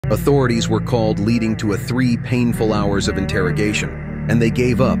Authorities were called, leading to 3 painful hours of interrogation, and they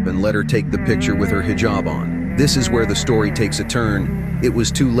gave up and let her take the picture with her hijab on. This is where the story takes a turn. It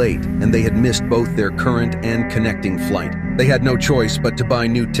was too late, and they had missed both their current and connecting flight. They had no choice but to buy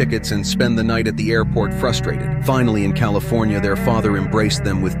new tickets and spend the night at the airport frustrated. Finally, in California, their father embraced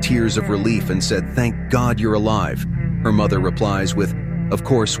them with tears of relief and said, "Thank God you're alive." Her mother replies with, "Of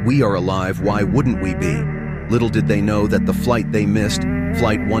course we are alive, why wouldn't we be?" Little did they know that the flight they missed,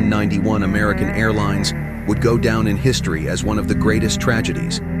 Flight 191 American Airlines, would go down in history as one of the greatest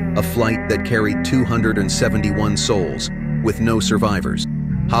tragedies, a flight that carried 271 souls, with no survivors.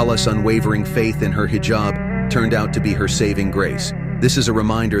 Hala's unwavering faith in her hijab turned out to be her saving grace. This is a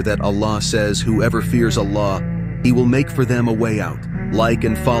reminder that Allah says, "Whoever fears Allah, He will make for them a way out." Like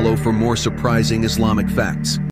and follow for more surprising Islamic facts.